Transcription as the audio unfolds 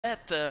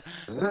roulette.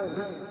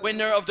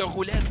 Winner of the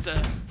roulette.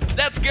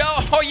 Let's go!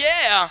 Oh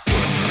yeah! Okay,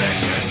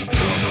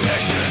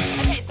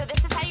 so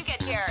this is how you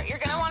get here. You're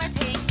gonna want to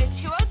take the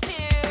 202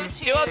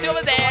 to 202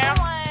 over there.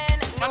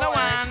 101.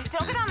 101.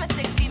 Don't go down the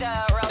 60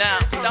 though, or else No,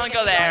 you're totally don't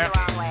go gonna there. the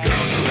wrong way.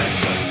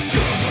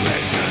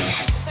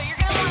 So you're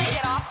gonna want to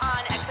get off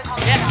on exit called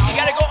Yeah, you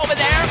gotta go over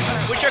there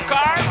with your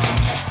car.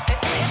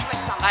 It's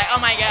with something. Like, oh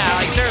my god,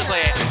 like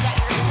seriously. That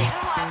you're stay to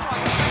the left,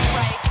 one turn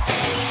right,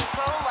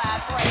 go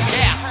left, right after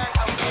Yeah. you turn.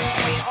 Oh,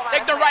 wait, hold on.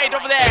 Take the right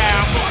over there.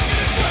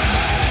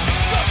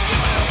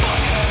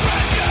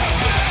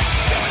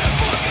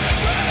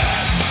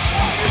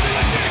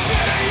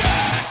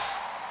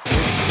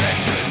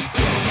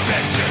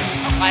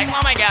 Like,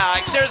 oh my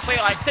god, like seriously,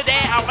 like today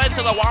I went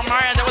to the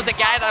Walmart and there was a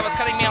guy that was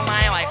cutting me in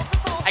line, like,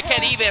 I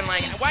can't even,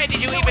 like, why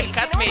did you even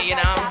cut me, you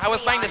know? I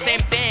was buying the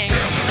same thing.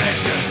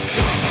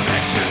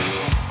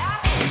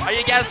 Are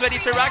you guys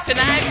ready to rock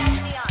tonight?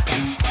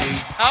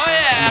 Oh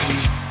yeah!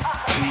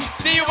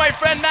 See you, my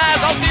friend Maz,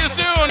 I'll see you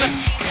soon!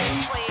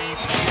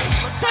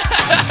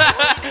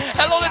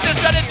 Hello, Little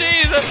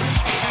Strategies!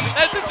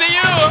 Nice to see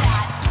you!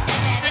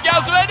 You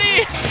guys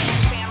ready?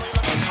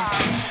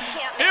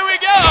 Here we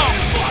go!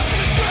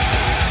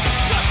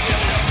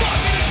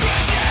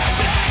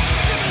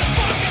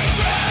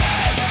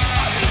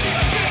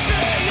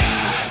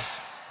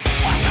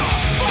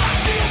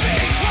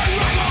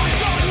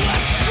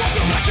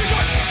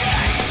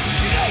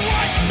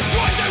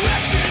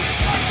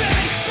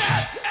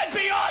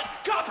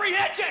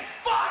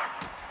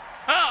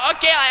 Oh,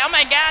 okay, like, oh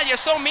my god, you're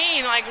so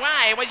mean. Like,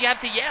 why? Why'd you have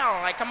to yell?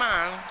 Like, come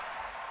on.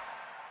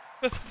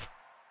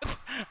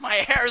 My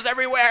hair is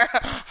everywhere.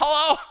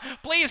 Hello?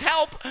 Please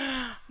help.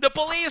 The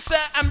police,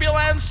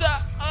 ambulance.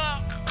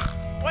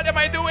 What am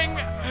I doing?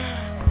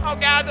 Oh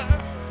god.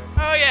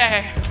 Oh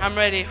yeah, I'm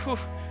ready. Whew.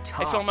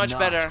 I feel much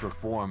better.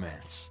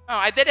 Performance. Oh,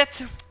 I did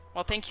it.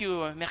 Well, thank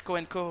you, Mirko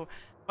and Co.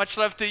 Much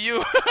love to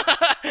you.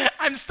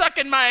 I'm stuck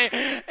in my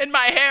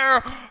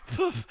hair.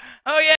 Oh yeah.